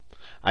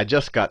I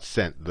just got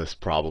sent this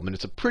problem, and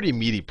it's a pretty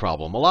meaty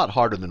problem, a lot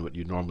harder than what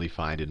you normally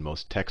find in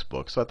most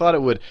textbooks. So I thought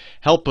it would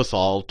help us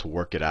all to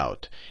work it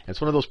out. And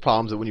it's one of those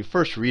problems that when you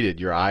first read it,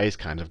 your eyes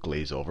kind of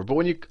glaze over. But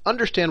when you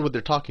understand what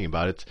they're talking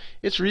about,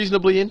 it's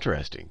reasonably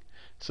interesting.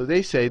 So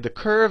they say the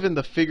curve in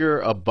the figure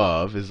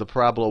above is the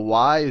parabola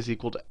y is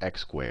equal to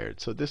x squared.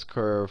 So this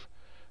curve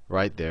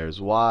right there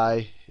is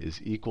y is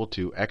equal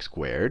to x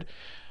squared.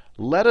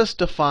 Let us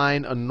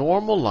define a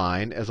normal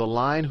line as a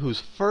line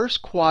whose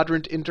first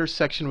quadrant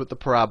intersection with the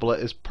parabola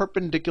is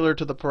perpendicular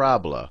to the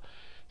parabola.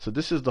 So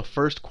this is the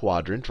first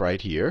quadrant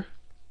right here.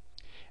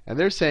 And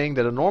they're saying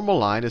that a normal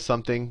line is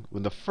something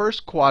when the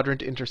first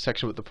quadrant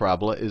intersection with the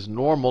parabola is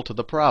normal to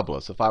the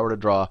parabola. So if I were to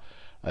draw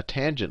a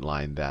tangent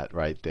line that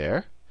right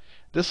there,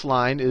 this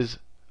line is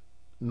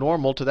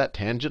normal to that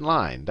tangent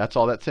line. That's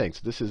all that's saying.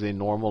 So this is a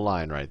normal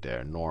line right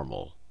there.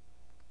 Normal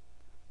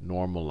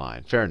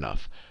line. Fair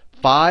enough.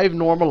 5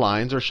 normal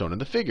lines are shown in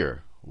the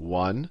figure.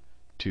 1,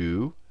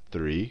 2,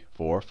 3,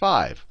 4,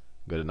 5.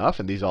 Good enough.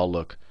 And these all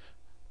look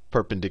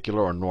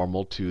perpendicular or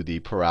normal to the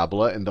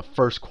parabola in the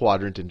first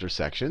quadrant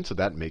intersection. So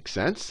that makes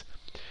sense.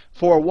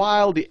 For a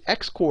while, the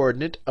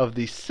x-coordinate of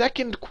the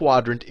second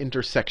quadrant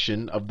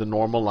intersection of the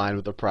normal line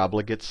with the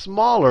parabola gets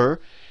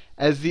smaller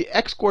as the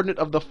x-coordinate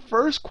of the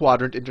first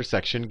quadrant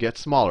intersection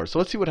gets smaller. So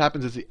let's see what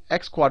happens as the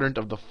x-quadrant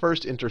of the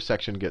first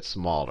intersection gets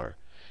smaller.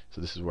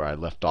 So this is where I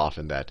left off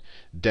in that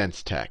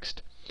dense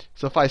text.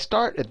 So if I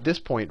start at this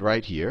point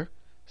right here,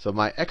 so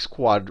my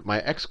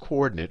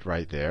x-coordinate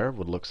right there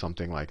would look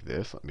something like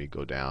this. Let me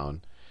go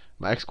down.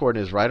 My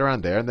x-coordinate is right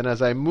around there. And then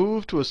as I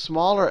move to a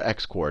smaller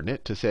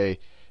x-coordinate, to say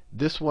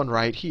this one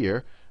right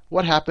here,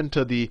 what happened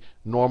to the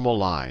normal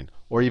line?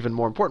 Or even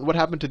more important, what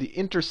happened to the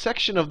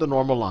intersection of the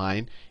normal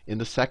line in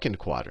the second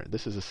quadrant?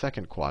 This is the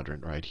second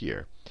quadrant right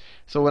here.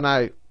 So when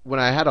I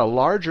had a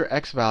larger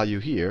x value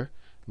here,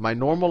 my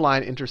normal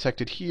line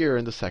intersected here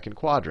in the second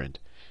quadrant.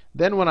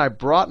 Then when I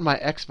brought my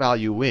x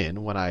value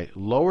in, when I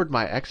lowered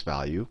my x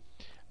value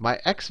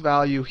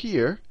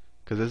here,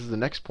 because this is the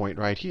next point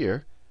right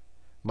here,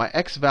 my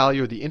x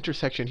value, or the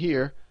intersection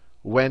here,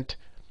 went,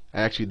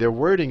 actually their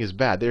wording is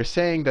bad. They're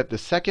saying that the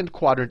second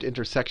quadrant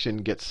intersection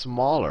gets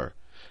smaller.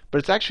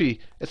 But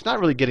it's not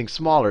really getting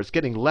smaller, it's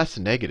getting less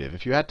negative.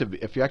 I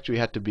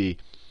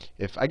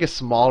guess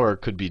smaller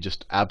could be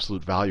just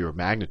absolute value or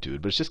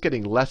magnitude, but it's just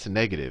getting less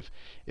negative.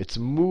 It's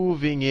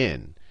moving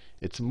in.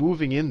 It's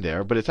moving in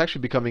there, but it's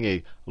actually becoming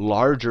a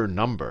larger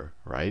number,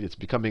 right? It's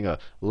becoming a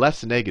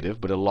less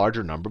negative, but a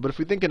larger number. But if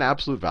we think in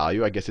absolute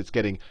value, I guess it's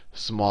getting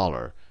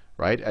smaller,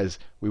 right? As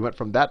we went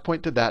from that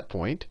point to that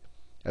point,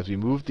 as we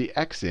moved the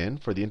x in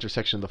for the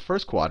intersection of the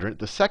first quadrant,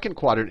 the second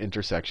quadrant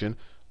intersection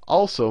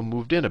also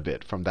moved in a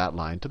bit from that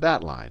line to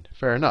that line.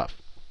 Fair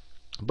enough.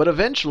 But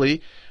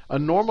eventually, a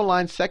normal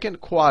line second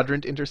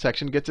quadrant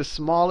intersection gets as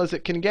small as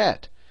it can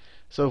get.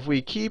 So if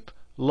we keep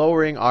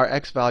lowering our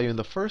x value in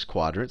the first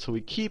quadrant, so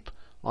we keep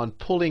on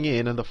pulling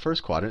in the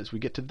first quadrant, so we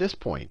get to this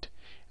point.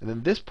 And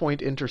then this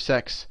point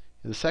intersects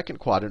in the second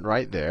quadrant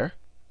right there.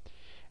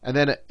 And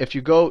then if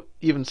you go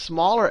even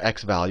smaller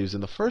x values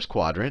in the first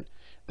quadrant,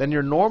 then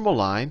your normal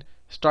line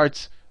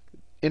starts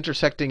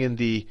intersecting in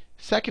the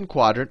second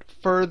quadrant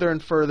further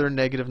and further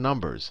negative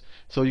numbers.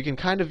 So you can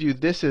kind of view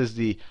this as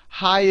the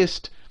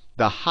highest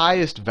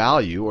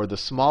value, or the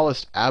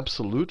smallest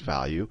absolute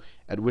value,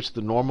 at which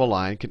the normal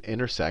line can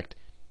intersect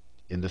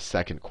in the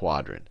second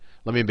quadrant.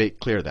 Let me make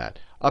clear that.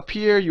 Up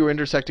here, you were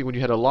intersecting when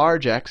you had a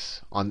large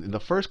x in the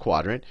first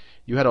quadrant.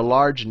 You had a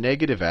large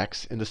negative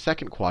x in the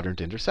second quadrant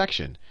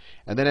intersection.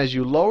 And then as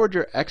you lowered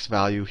your x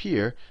value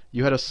here,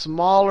 you had a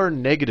smaller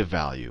negative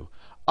value.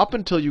 Up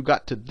until you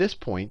got to this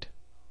point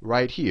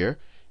right here,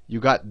 you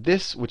got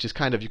this, which is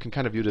you can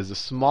kind of view it as the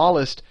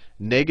smallest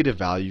negative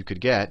value you could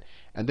get.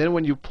 And then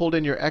when you pulled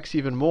in your x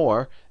even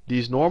more,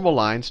 these normal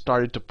lines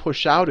started to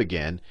push out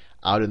again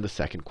out in the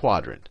second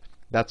quadrant.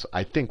 That's,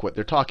 I think, what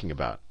they're talking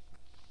about.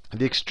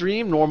 The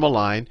extreme normal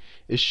line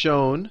is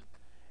shown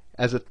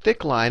as a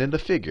thick line in the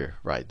figure.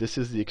 Right, this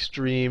is the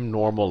extreme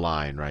normal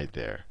line right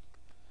there.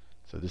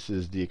 So this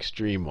is the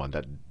extreme one,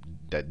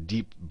 that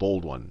deep,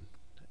 bold one.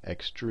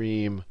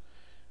 Extreme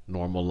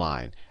normal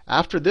line.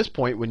 After this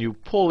point, when you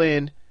pull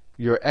in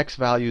your x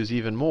values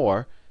even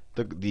more,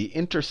 the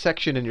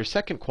intersection in your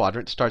second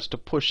quadrant starts to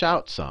push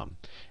out some.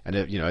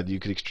 And you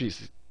could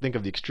think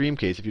of the extreme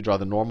case. If you draw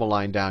the normal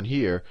line down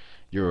here,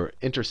 your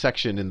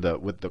intersection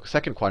with the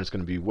second quadrant is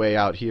going to be way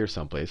out here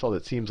someplace. Although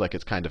it seems like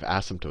it's kind of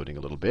asymptoting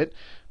a little bit,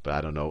 but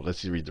I don't know.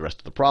 Let's read the rest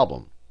of the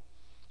problem.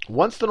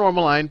 Once the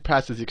normal line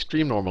passes the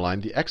extreme normal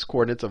line, the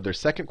x-coordinates of their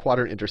second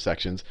quadrant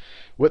intersections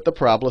with the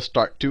parabola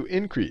start to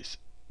increase.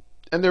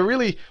 And they're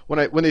really,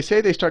 when they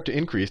say they start to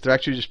increase, they're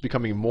actually just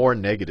becoming more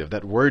negative.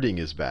 That wording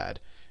is bad.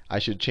 I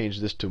should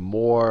change this to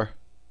more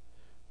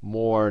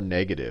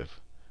negative.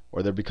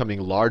 Or they're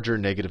becoming larger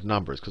negative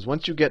numbers. Because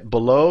once you get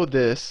below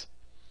this,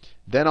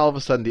 then all of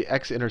a sudden the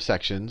x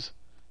intersections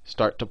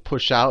start to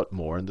push out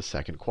more in the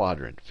second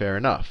quadrant. Fair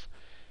enough.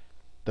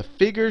 The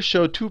figures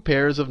show two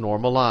pairs of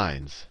normal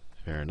lines.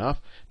 Fair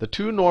enough. The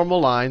two normal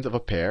lines of a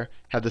pair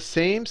have the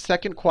same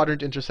second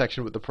quadrant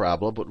intersection with the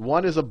parabola, but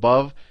one is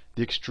above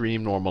the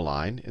extreme normal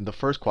line in the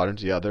first quadrant,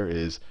 the other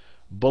is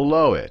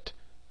below it.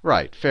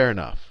 Right, fair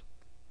enough.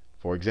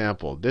 For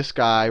example, this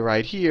guy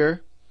right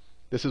here,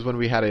 this is when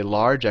we had a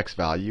large x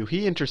value.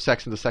 He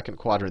intersects in the second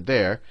quadrant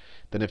there.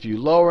 Then if you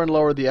lower and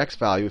lower the x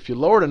value, if you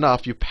lower it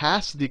enough, you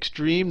pass the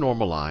extreme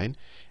normal line,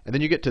 and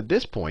then you get to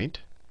this point,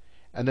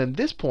 and then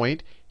this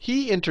point,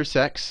 he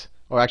intersects,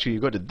 or actually you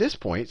go to this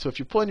point. So if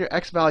you pull in your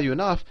x value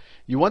enough,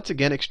 you once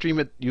again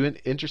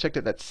intersect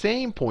at that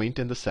same point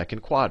in the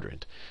second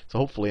quadrant. So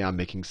hopefully I'm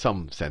making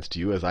some sense to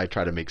you as I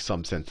try to make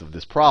some sense of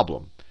this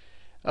problem.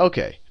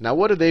 Okay, now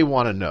what do they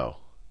want to know?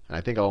 And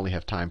I think I'll only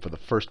have time for the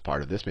first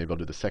part of this. Maybe I'll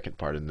do the second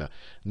part in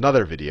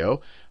another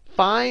video.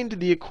 Find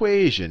the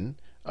equation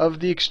of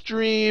the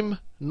extreme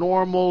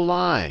normal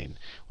line.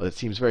 Well, it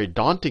seems very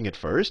daunting at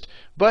first,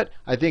 but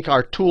I think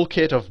our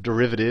toolkit of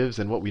derivatives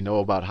and what we know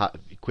about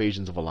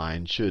equations of a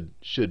line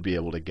should be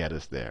able to get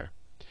us there.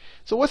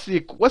 So what's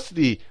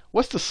the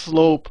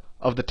slope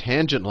of the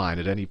tangent line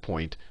at any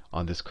point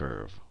on this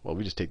curve? Well,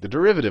 we just take the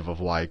derivative of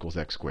y equals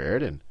x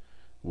squared, and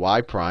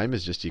y prime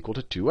is just equal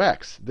to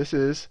 2x. This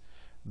is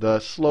the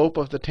slope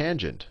of the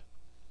tangent.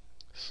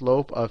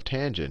 Slope of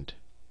tangent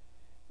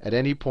at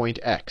any point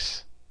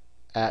x.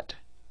 At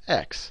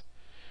x.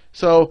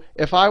 So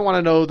if I want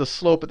to know the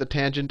slope at the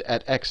tangent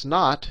at x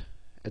naught,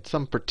 at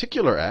some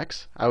particular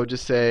x, I would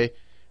say,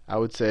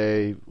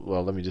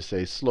 well, let me just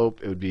say slope,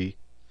 it would be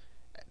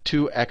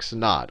 2x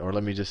naught. Or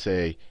let me just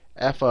say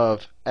f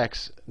of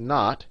x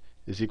naught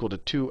is equal to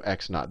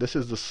 2x naught. This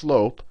is the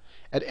slope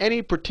at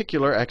any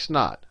particular x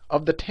naught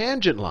of the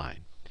tangent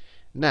line.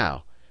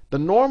 Now, the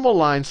normal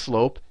line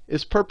slope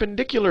is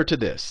perpendicular to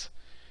this.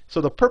 So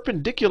the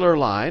perpendicular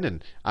line,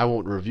 and I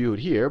won't review it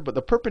here, but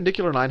the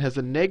perpendicular line has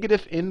a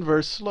negative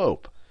inverse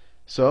slope.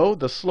 So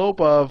the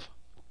slope of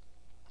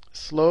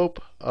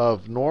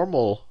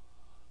normal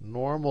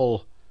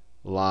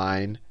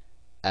line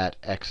at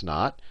x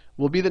naught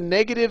will be the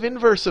negative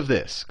inverse of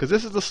this, because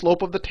this is the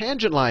slope of the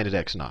tangent line at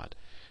x naught.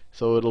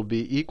 So it'll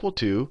be equal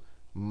to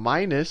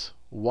minus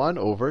 1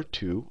 over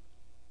 2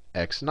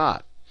 x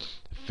naught.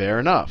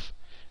 Fair enough.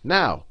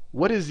 Now,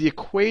 what is the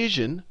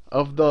equation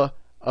of the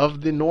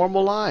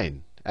normal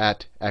line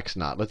at x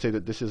naught? Let's say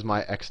that this is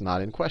my x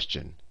naught in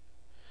question.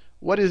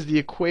 What is the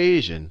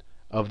equation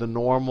of the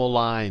normal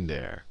line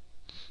there?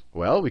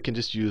 Well, we can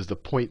just use the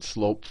point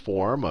slope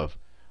form of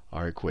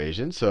our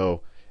equation.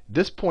 So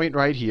this point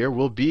right here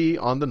will be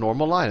on the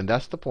normal line, and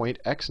that's the point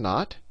x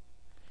naught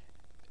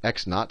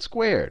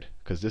squared,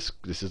 because this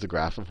is the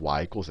graph of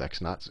y equals x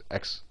naught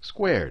x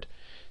squared.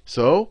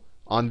 So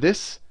on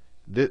this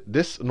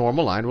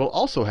normal line will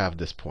also have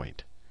this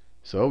point.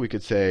 So we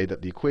could say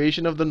that the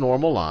equation of the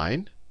normal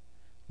line,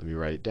 let me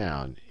write it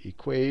down,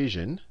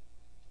 equation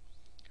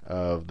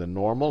of the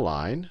normal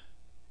line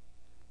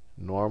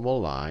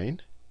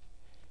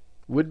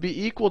would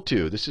be equal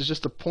to, this is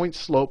just a point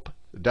slope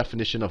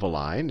definition of a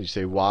line. You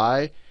say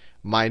y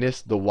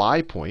minus the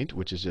y point,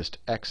 which is just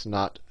x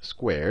naught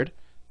squared,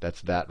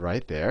 that's that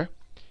right there,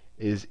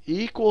 is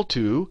equal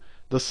to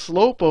the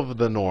slope of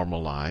the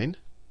normal line,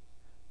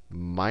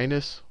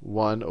 minus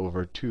 1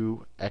 over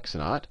 2 x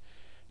naught,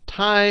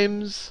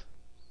 times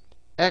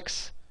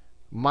x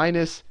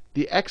minus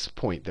the x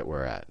point that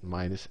we're at,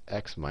 minus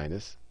x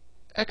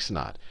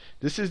naught.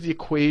 This is the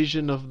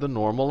equation of the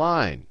normal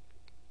line.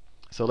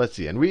 So let's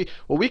see. And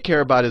what we care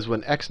about is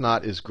when x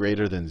naught is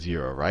greater than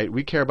 0, right?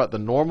 We care about the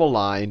normal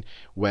line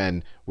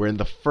when we're in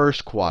the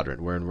first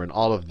quadrant, when we're in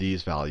all of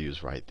these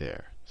values right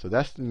there. So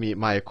that's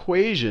my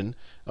equation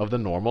of the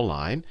normal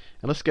line.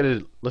 And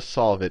let's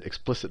solve it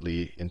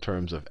explicitly in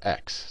terms of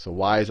x. So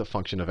y is a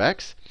function of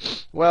x.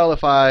 Well,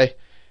 if I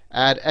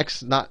add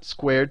x naught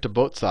squared to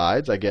both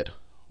sides, I get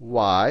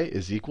y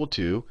is equal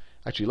to,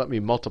 actually let me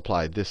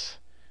multiply this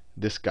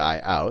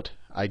guy out.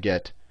 I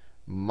get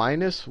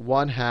minus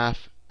 1/2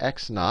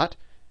 x naught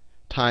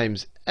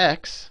times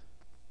x,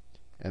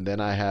 and then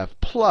I have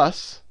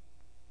plus,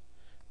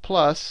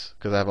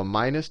 because I have a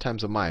minus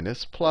times a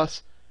minus,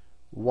 plus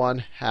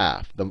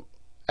 1/2. The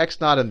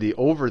x naught and the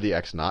over the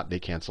x naught, they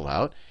cancel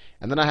out.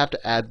 And then I have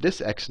to add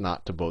this x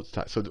naught to both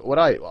sides. So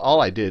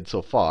all I did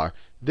so far,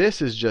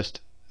 this is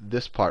just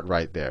this part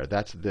right there.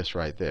 That's this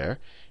right there.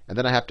 And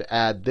then I have to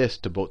add this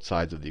to both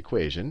sides of the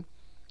equation.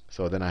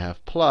 So then I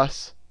have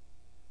plus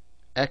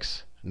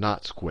x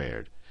naught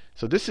squared.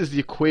 So this is the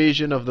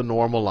equation of the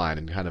normal line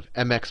in kind of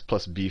mx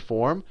plus b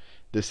form.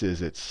 This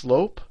is its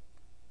slope.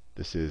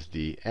 This is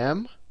the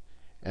m.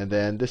 And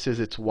then this is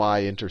its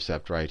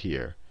y-intercept right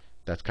here.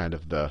 That's kind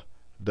of the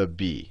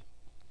b.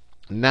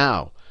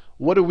 Now,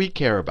 what do we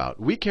care about?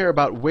 We care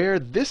about where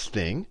this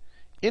thing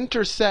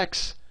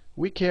intersects.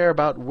 We care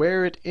about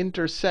where it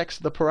intersects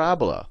the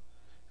parabola.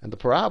 And the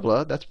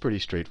parabola, that's pretty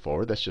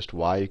straightforward. That's just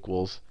y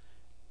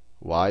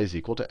is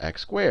equal to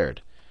x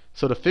squared.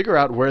 So to figure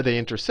out where they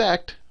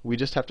intersect, we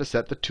just have to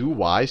set the two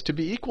y's to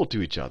be equal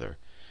to each other.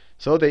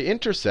 So they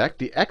intersect,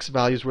 the x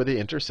values where they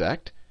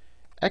intersect,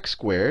 x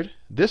squared,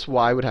 this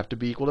y would have to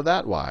be equal to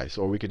that y.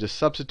 So we could just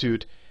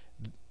substitute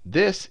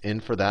this in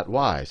for that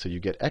y. So you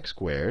get x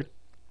squared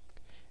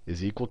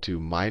is equal to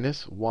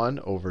minus 1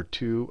 over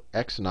 2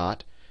 x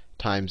naught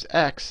times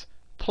x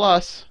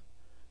plus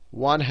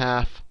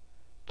 1/2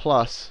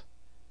 plus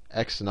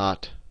x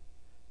naught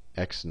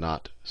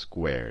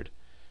squared.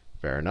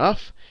 Fair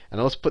enough. And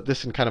now let's put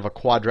this in kind of a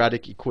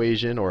quadratic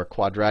equation, or a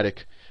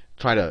quadratic,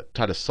 try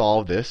to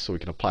solve this so we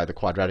can apply the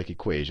quadratic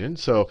equation.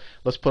 So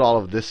let's put all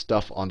of this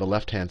stuff on the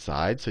left-hand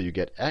side. So you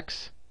get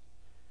x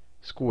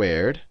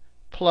squared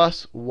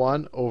plus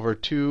 1 over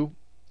 2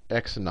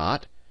 x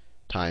naught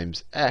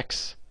times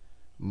x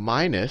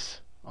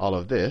minus all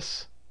of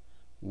this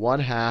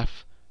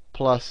 1/2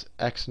 plus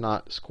x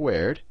naught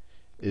squared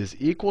is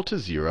equal to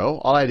 0.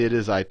 All I did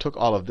is I took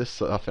all of this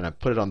stuff and I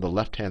put it on the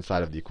left-hand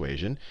side of the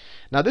equation.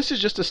 Now this is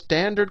just a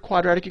standard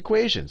quadratic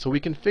equation. So we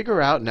can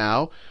figure out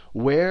now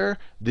where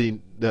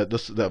the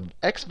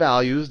x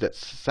values that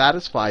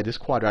satisfy this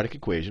quadratic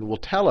equation will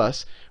tell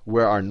us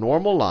where our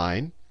normal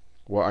line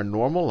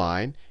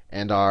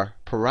and our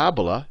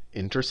parabola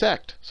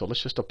intersect. So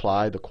let's just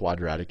apply the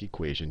quadratic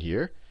equation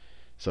here.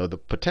 So the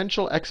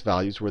potential x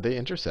values where they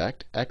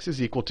intersect, x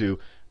is equal to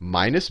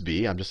minus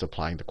b. I'm just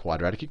applying the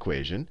quadratic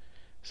equation.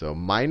 So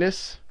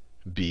minus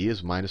b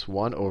is minus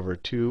 1 over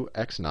 2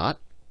 x naught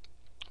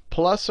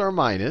plus or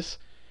minus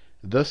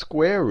the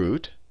square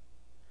root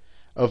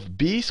of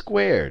b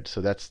squared. So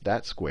that's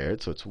that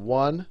squared. So it's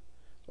 1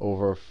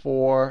 over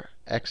 4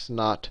 x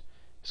naught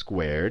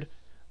squared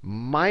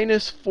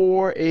minus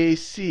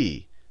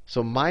 4ac.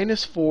 So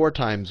minus 4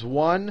 times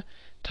 1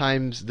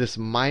 times this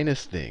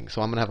minus thing.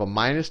 So I'm going to have a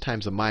minus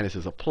times a minus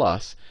is a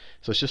plus.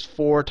 So it's just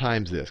 4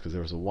 times this, because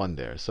there was a 1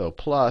 there. So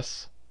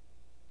plus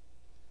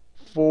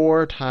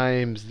 4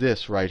 times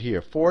this right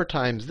here. 4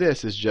 times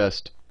this is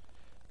just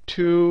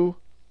 2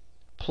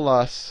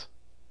 plus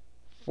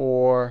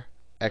 4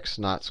 x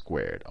naught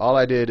squared. All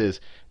I did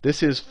is,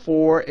 this is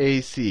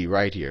 4ac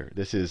right here.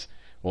 This is,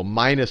 well,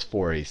 minus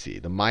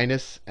 4ac. The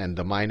minus and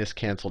the minus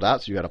canceled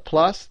out, so you got a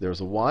plus.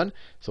 There's a 1.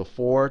 So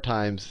 4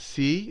 times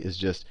c is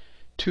just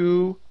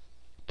 2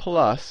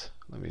 plus,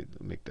 let me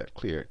make that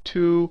clear,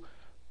 2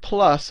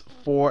 plus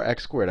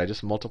 4x squared. I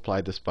just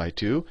multiplied this by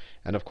 2.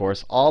 And of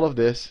course, all of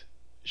this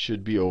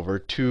should be over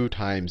 2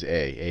 times a.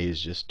 A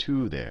is just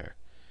 2 there.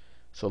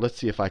 So let's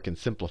see if I can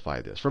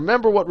simplify this.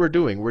 Remember what we're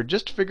doing. We're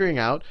just figuring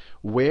out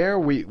where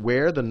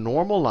the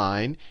normal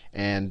line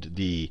and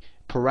the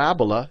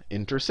parabola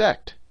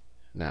intersect.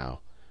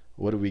 Now,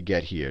 what do we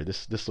get here?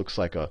 This looks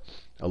like a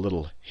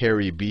little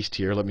hairy beast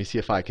here. Let me see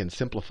if I can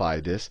simplify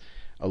this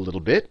a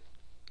little bit.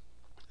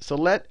 So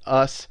let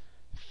us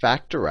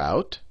factor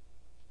out.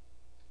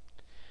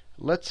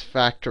 Let's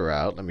factor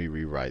out. Let me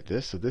rewrite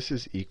this. So this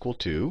is equal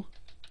to,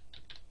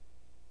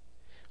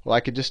 well, I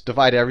could just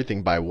divide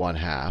everything by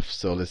 1/2.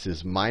 So this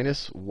is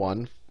minus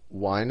 1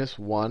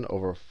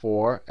 over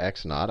 4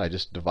 x naught. I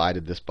just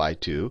divided this by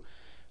 2.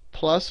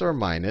 Plus or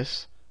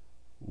minus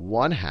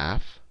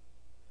 1/2.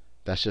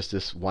 That's just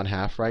this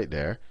 1/2 right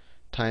there.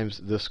 Times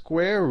the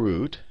square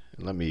root.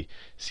 And let me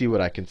see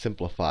what I can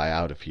simplify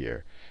out of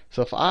here.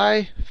 So if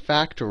I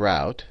factor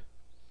out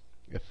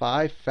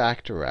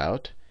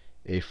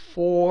a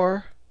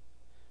 4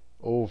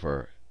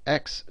 over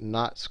x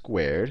naught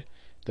squared,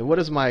 then what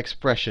does my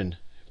expression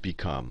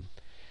become?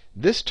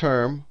 This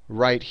term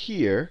right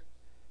here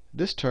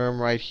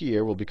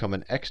will become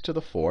an x to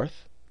the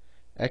 4th,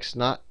 x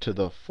naught to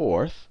the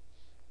 4th,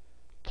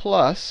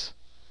 plus,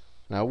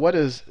 now what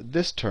does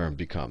this term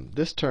become?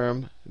 This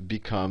term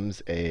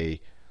becomes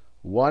a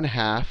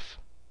 1/2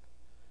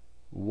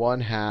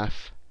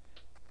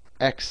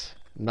 x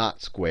naught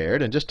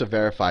squared. And just to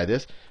verify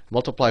this,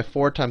 multiply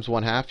 4 times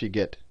 1/2, you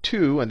get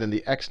 2, and then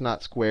the x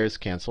naught squares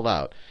cancel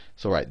out.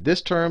 So right,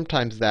 this term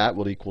times that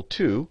will equal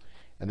 2.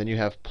 And then you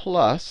have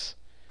plus,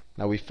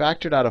 now we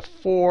factored out a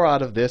 4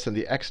 out of this and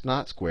the x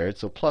naught squared,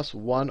 so plus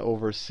 1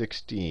 over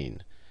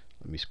 16.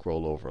 Let me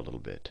scroll over a little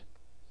bit.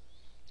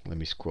 Let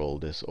me scroll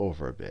this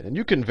over a bit. And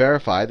you can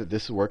verify that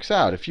this works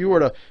out. If you were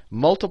to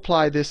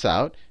multiply this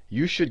out,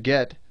 you should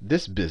get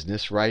this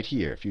business right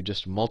here. If you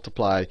just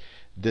multiply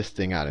this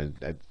thing out.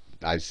 And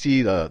I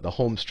see the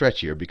home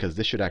stretch here, because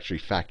this should actually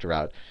factor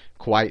out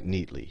quite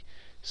neatly.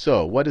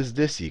 So what does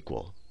this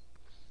equal?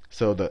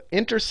 So the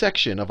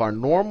intersection of our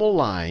normal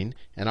line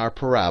and our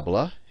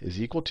parabola is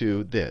equal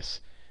to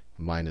this.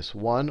 Minus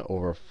 1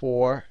 over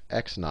 4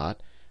 x naught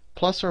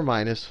plus or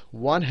minus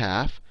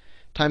 1/2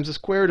 times the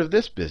square root of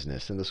this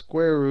business. And the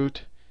square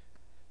root,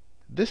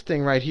 this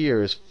thing right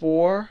here, is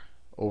 4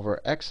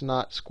 over x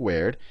naught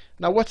squared.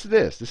 Now what's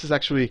this? This is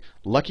actually,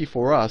 lucky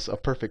for us, a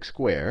perfect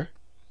square.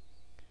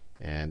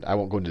 And I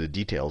won't go into the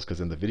details, because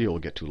then the video will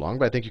get too long.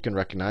 But I think you can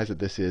recognize that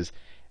this is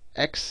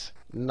x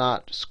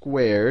naught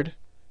squared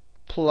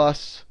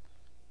plus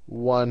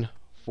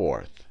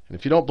 1/4. And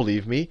if you don't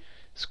believe me,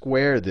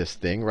 square this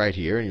thing right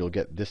here, and you'll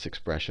get this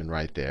expression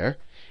right there.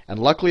 And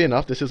luckily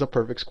enough, this is a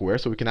perfect square,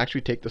 so we can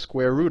actually take the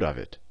square root of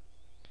it.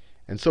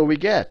 And so we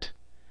get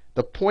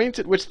the points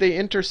at which they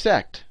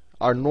intersect,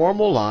 our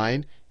normal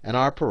line and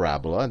our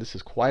parabola. And this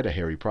is quite a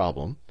hairy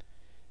problem.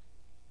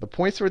 The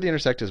points where they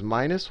intersect is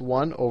minus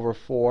 1 over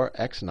 4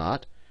 x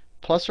naught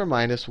plus or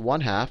minus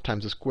 1/2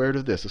 times the square root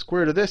of this. The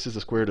square root of this is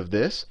the square root of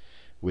this,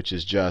 which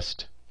is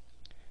just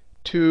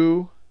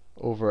 2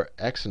 over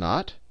x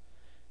naught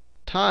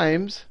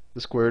times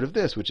the square root of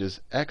this, which is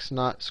x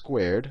naught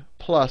squared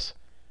plus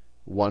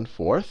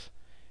 1/4.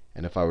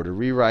 And if I were to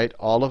rewrite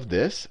all of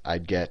this,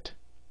 I'd get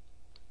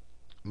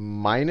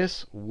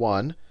minus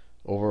 1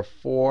 over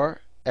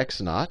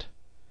 4x naught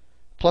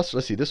plus,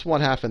 let's see, this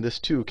 1/2 and this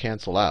 2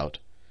 cancel out,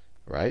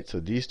 right? So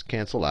these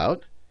cancel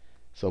out.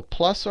 So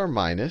plus or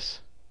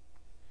minus,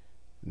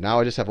 now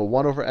I just have a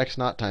 1 over x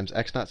naught times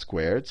x naught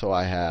squared. So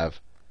I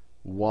have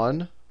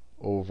 1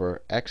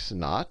 over x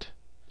naught.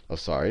 Oh,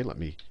 sorry,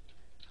 we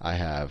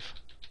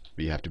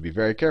have to be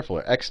very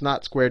careful. X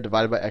naught squared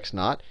divided by x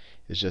naught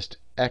is just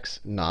x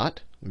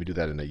naught. Let me do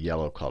that in a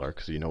yellow color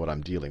so you know what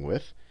I'm dealing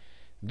with.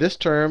 This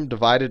term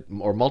divided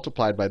or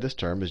multiplied by this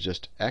term is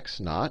just x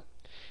naught.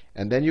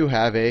 And then you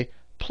have a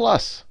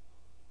plus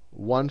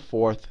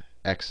 1/4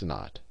 x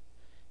naught.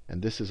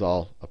 And this is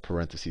all a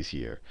parenthesis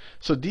here.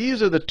 So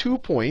these are the 2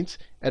 points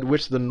at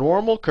which the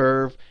normal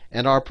curve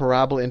and our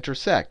parabola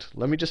intersect.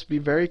 Let me just be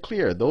very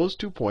clear. Those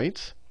 2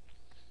 points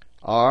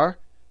are,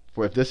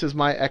 for if this is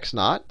my x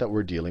naught that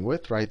we're dealing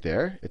with right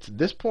there, it's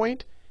this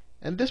point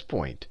and this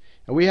point.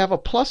 And we have a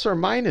plus or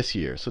minus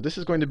here. So this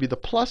is going to be the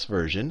plus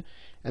version,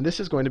 and this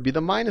is going to be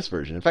the minus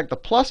version. In fact, the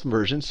plus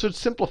version should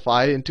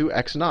simplify into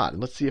x naught.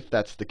 And let's see if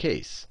that's the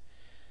case.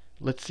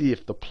 Let's see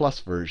if the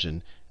plus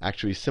version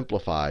actually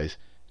simplifies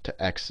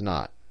to x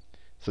naught.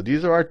 So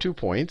these are our 2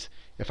 points.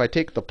 If I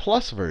take the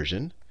plus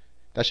version,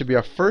 that should be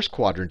our first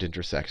quadrant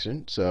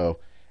intersection. So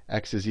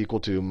x is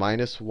equal to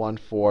minus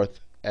 1/4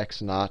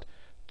 x naught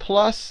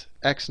plus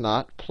x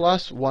naught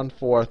plus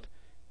 1/4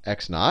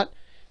 x naught.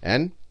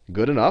 And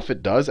good enough,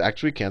 it does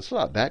actually cancel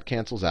out. That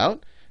cancels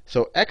out.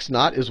 So x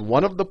naught is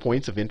one of the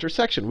points of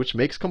intersection, which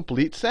makes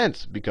complete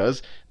sense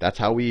because that's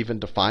how we even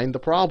define the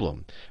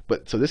problem.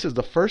 So this is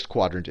the first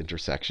quadrant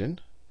intersection.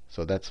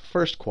 So that's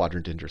first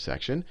quadrant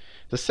intersection.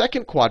 The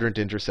second quadrant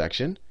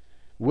intersection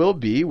will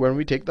be when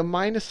we take the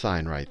minus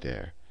sign right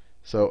there.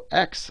 So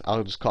x,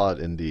 I'll just call it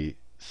in the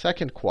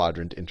second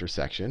quadrant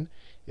intersection,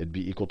 it'd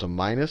be equal to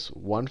minus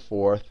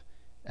 1/4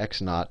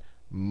 x naught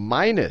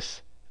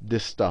minus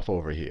this stuff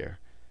over here.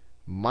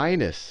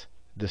 Minus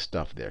this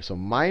stuff there. So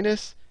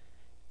minus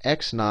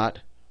x naught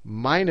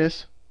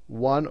minus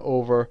 1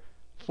 over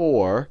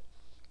 4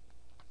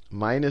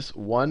 minus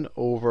 1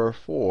 over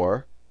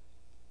 4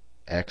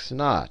 x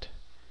naught.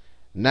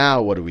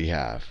 Now what do we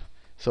have?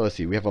 So let's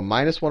see. We have a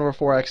minus 1 over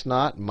 4 x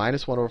naught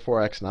minus 1 over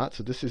 4 x naught.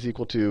 So this is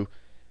equal to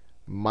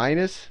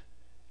minus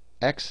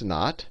x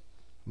naught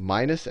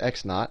minus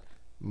x naught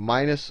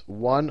minus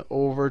 1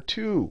 over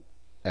 2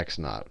 x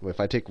naught. If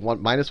I take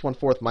minus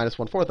 1/4 minus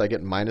 1/4, I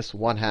get minus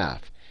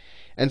 1/2.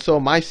 And so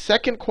my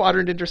second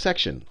quadrant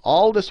intersection,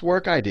 all this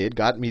work I did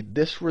got me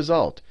this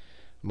result.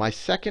 My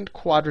second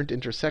quadrant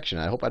intersection,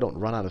 I hope I don't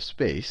run out of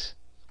space.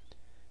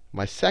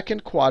 My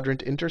second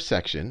quadrant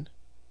intersection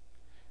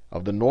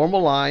of the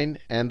normal line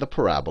and the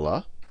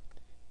parabola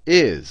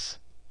is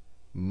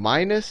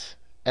minus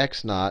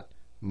x naught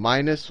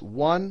minus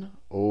 1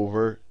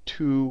 over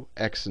 2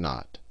 x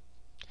naught.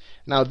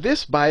 Now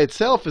this by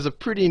itself is a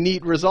pretty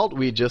neat result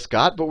we just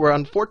got, but we're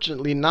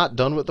unfortunately not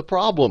done with the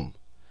problem.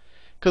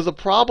 Because the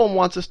problem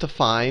wants us to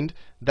find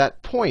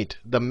that point,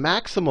 the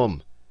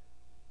maximum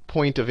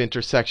point of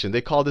intersection.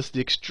 They call this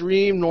the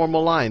extreme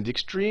normal line. The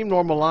extreme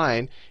normal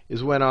line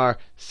is when our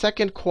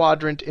second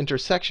quadrant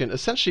intersection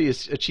essentially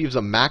achieves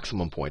a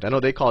maximum point. I know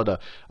they call it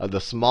the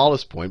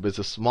smallest point, but it's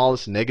the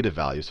smallest negative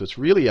value. So it's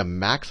really a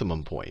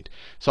maximum point.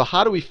 So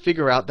how do we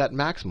figure out that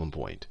maximum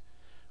point?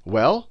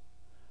 Well,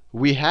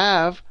 we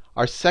have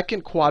our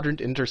second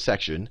quadrant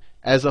intersection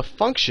as a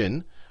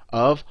function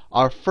of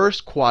our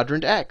first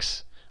quadrant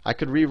x. I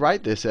could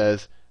rewrite this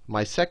as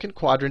my second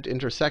quadrant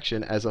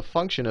intersection as a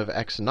function of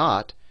x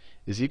naught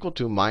is equal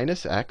to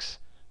minus x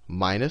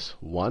minus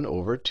 1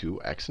 over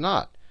 2x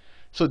naught.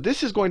 So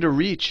this is going to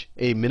reach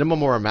a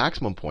minimum or a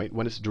maximum point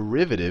when its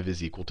derivative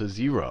is equal to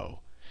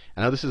 0.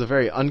 And now this is a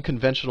very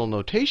unconventional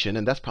notation,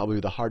 and that's probably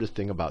the hardest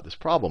thing about this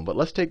problem. But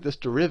let's take this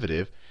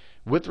derivative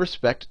with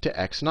respect to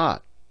x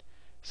naught.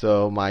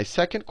 So my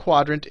second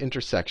quadrant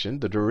intersection,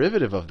 the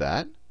derivative of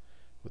that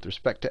with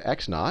respect to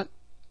x naught,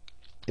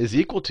 is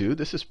equal to,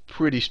 this is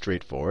pretty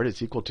straightforward,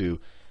 it's equal to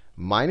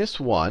minus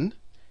 1,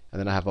 and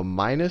then I have a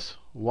minus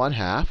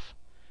 1/2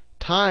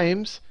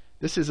 times,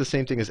 this is the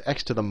same thing as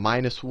x to the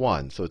minus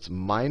 1. So it's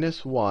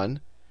minus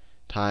 1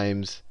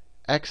 times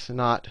x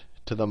naught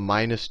to the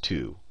minus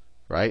 2.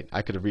 Right?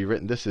 I could have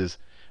rewritten this as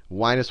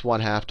minus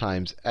 1/2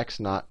 times x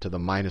naught to the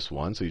minus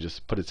 1. So you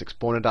just put its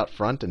exponent out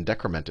front and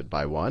decrement it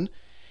by 1.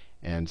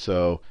 And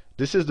so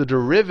this is the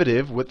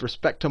derivative with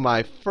respect to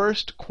my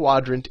first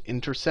quadrant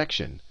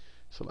intersection.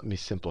 So let me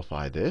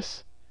simplify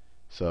this.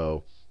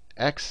 So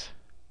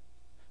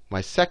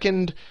my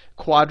second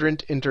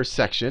quadrant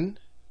intersection,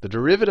 the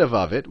derivative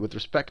of it with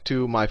respect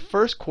to my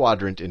first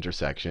quadrant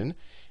intersection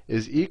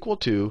is equal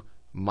to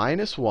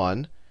minus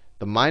 1.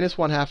 The minus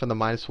 1/2 and the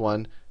minus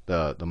 1,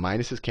 the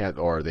minuses can't,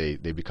 or they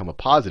become a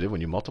positive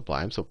when you multiply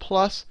them. So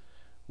plus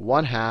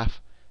 1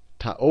 half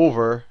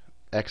over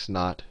x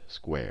naught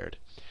squared.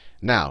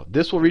 Now,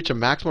 this will reach a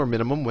maximum or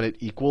minimum when it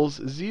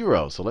equals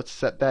 0. So let's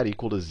set that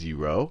equal to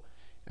 0,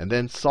 and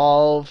then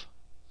solve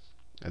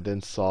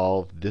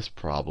this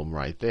problem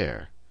right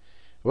there.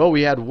 Well,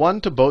 we add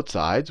 1 to both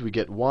sides. We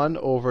get 1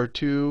 over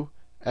 2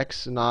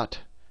 x naught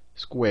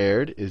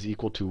squared is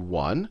equal to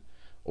 1.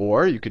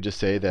 Or you could just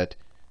say that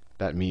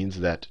that means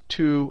that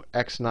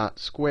 2x naught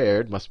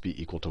squared must be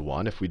equal to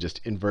 1 if we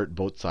just invert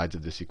both sides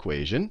of this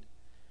equation.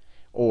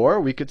 Or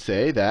we could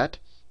say that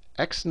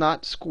x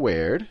naught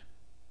squared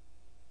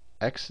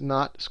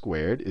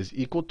is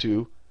equal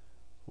to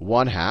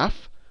 1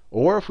 half.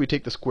 Or if we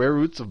take the square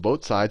roots of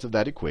both sides of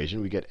that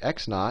equation, we get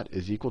x naught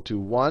is equal to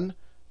 1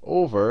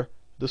 over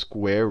the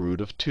square root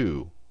of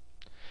 2.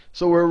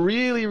 So we're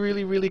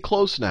really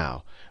close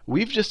now.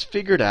 We've just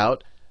figured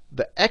out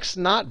the x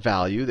naught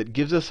value that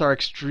gives us our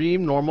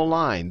extreme normal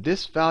line.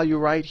 This value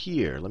right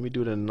here. Let me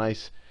do it in a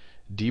nice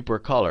deeper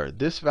color.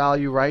 This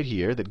value right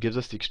here that gives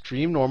us the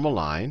extreme normal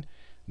line,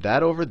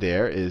 that over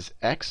there is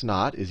x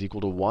naught is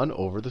equal to 1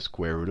 over the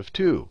square root of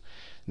 2.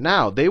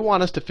 Now, they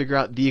want us to figure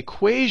out the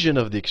equation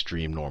of the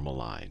extreme normal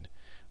line.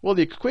 Well,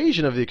 the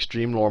equation of the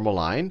extreme normal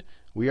line,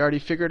 we already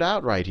figured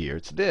out right here.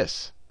 It's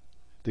this.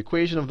 The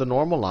equation of the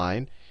normal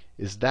line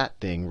is that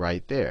thing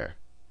right there.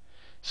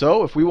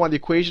 So if we want the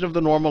equation of the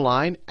normal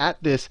line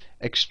at this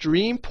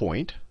extreme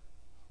point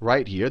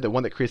right here, the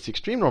one that creates the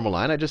extreme normal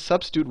line, I just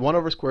substitute 1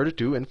 over square root of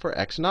 2 in for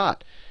x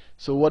naught.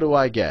 So what do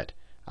I get?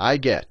 I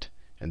get,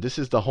 and this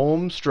is the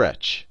home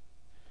stretch,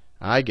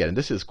 and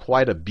this is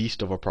quite a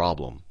beast of a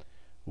problem,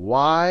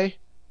 y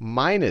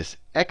minus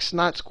x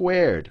naught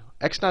squared.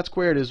 X naught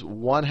squared is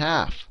 1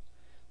 half,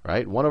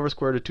 right? 1 over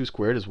square root of 2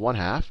 squared is 1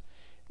 half,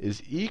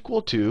 is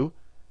equal to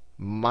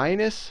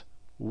minus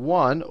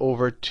 1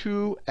 over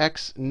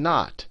 2x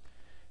naught.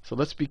 So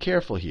let's be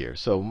careful here.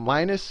 So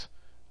minus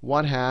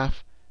 1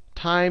 half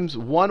times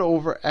 1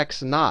 over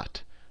x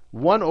naught.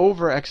 1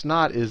 over x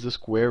naught is the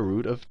square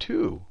root of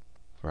 2,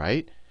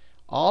 right?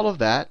 All of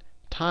that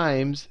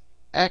times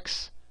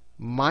x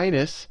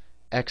minus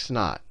x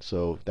naught.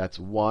 So that's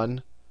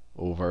 1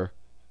 over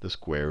the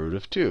square root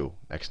of 2.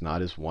 X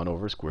naught is 1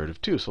 over square root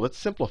of 2. So let's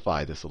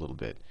simplify this a little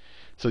bit.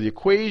 So the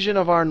equation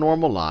of our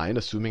normal line,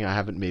 assuming I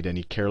haven't made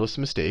any careless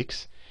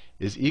mistakes,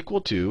 is equal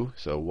to,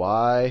 so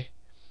y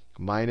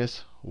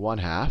minus 1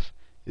 half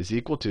is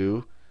equal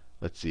to,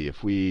 let's see,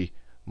 if we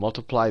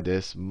multiply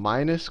this,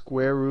 minus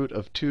square root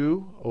of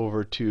 2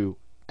 over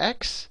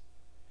 2x.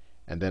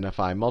 And then if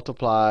I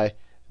multiply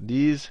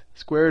these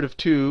square root of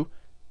 2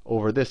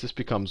 over this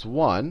becomes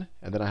 1.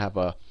 And then I have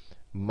a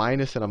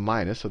minus and a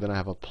minus. So then I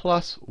have a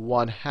plus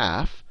 1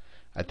 half.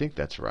 I think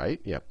that's right.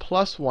 Yeah,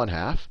 plus 1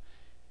 half.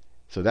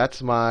 So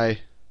that's my,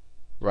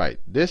 right,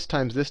 this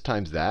times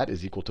that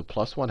is equal to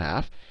plus 1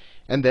 half.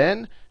 And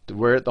then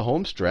we're at the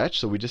home stretch,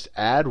 so we just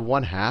add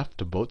 1 half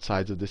to both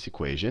sides of this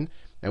equation.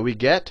 And we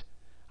get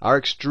our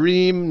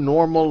extreme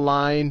normal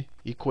line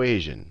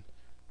equation,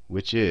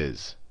 which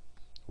is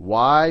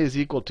y is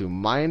equal to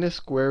minus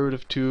square root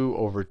of 2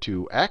 over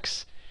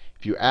 2x.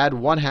 If you add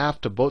 1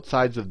 half to both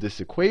sides of this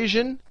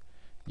equation,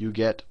 you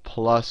get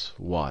plus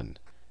 1.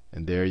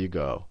 And there you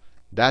go.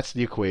 That's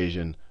the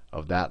equation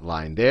of that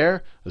line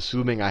there,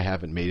 assuming I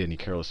haven't made any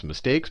careless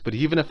mistakes. But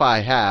even if I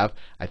have,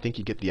 I think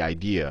you get the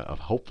idea of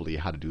hopefully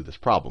how to do this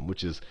problem,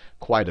 which is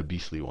quite a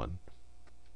beastly one.